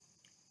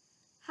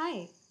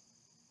Hi,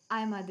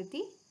 I'm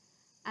Aditi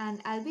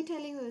and I'll be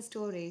telling you a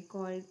story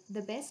called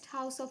The Best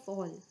House of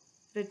All,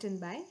 written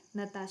by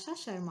Natasha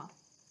Sharma.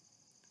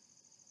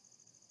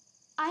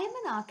 I am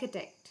an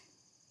architect.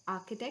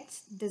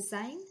 Architects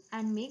design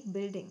and make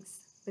buildings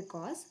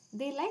because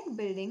they like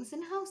buildings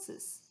and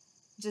houses,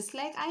 just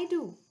like I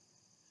do,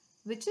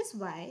 which is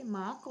why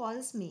Ma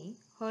calls me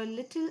her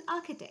little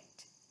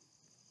architect.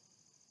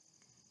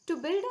 To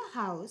build a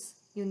house,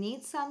 you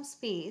need some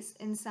space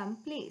in some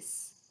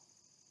place.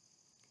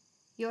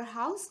 Your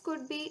house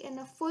could be in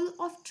a full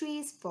of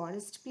trees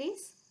forest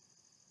place,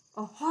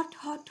 a hot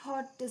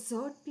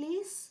desert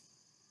place,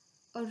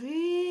 a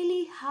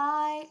really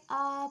high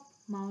up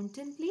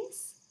mountain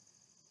place,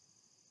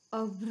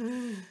 a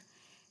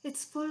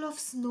it's full of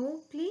snow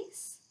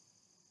place,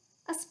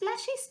 a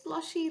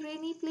splashy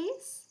rainy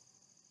place,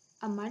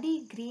 a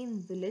muddy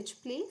green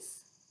village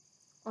place,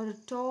 or a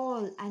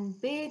tall and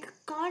big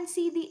can't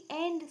see the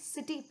end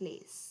city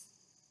place,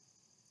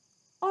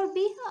 or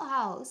being a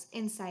house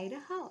inside a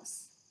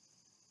house.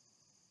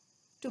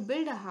 To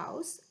build a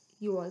house,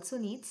 you also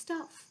need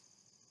stuff.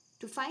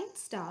 To find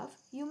stuff,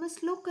 you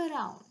must look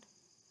around.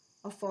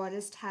 A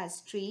forest has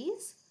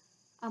trees,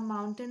 a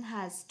mountain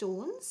has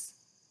stones,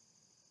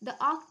 the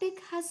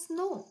Arctic has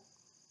snow,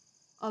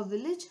 a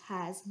village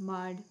has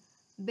mud,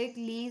 big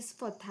leaves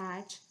for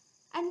thatch,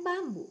 and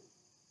bamboo.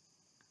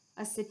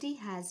 A city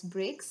has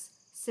bricks,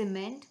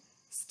 cement,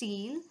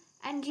 steel,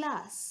 and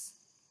glass.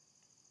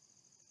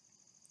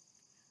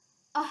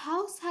 A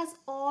house has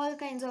all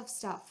kinds of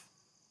stuff.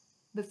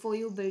 Before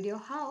you build your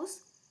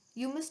house,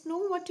 you must know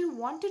what you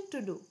want it to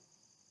do.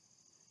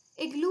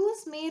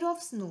 Igloos made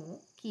of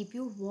snow keep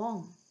you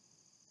warm.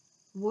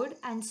 Wood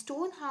and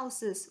stone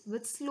houses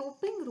with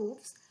sloping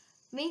roofs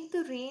make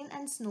the rain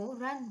and snow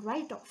run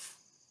right off.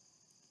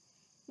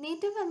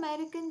 Native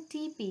American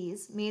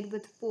teepees made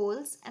with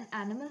poles and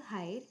animal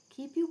hide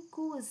keep you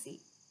cozy.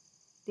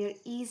 They're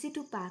easy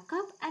to pack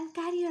up and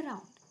carry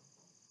around.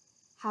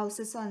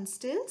 Houses on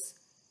stilts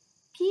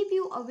keep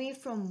you away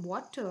from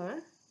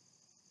water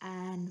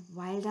and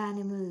wild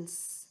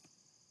animals.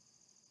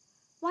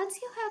 Once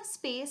you have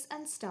space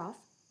and stuff,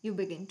 you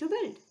begin to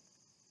build.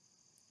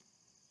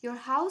 Your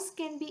house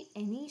can be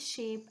any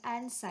shape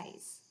and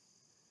size.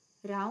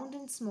 Round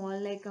and small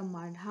like a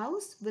mud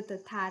house with a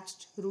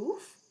thatched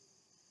roof.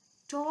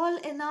 Tall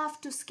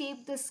enough to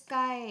escape the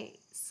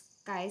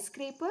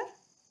skyscraper.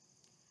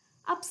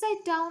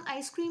 Upside down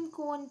ice cream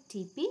cone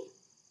teepee.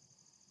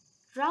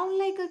 Round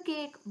like a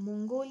cake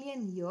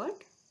Mongolian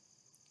yurt.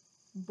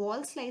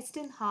 Ball sliced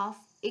in half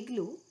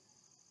igloo.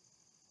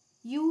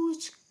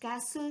 Huge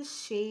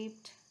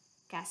castle-shaped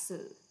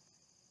castle.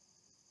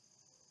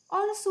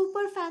 Or a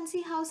super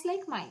fancy house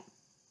like mine.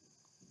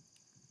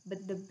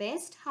 But the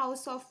best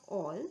house of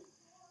all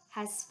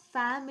has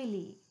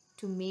family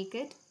to make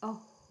it a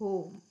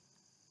home.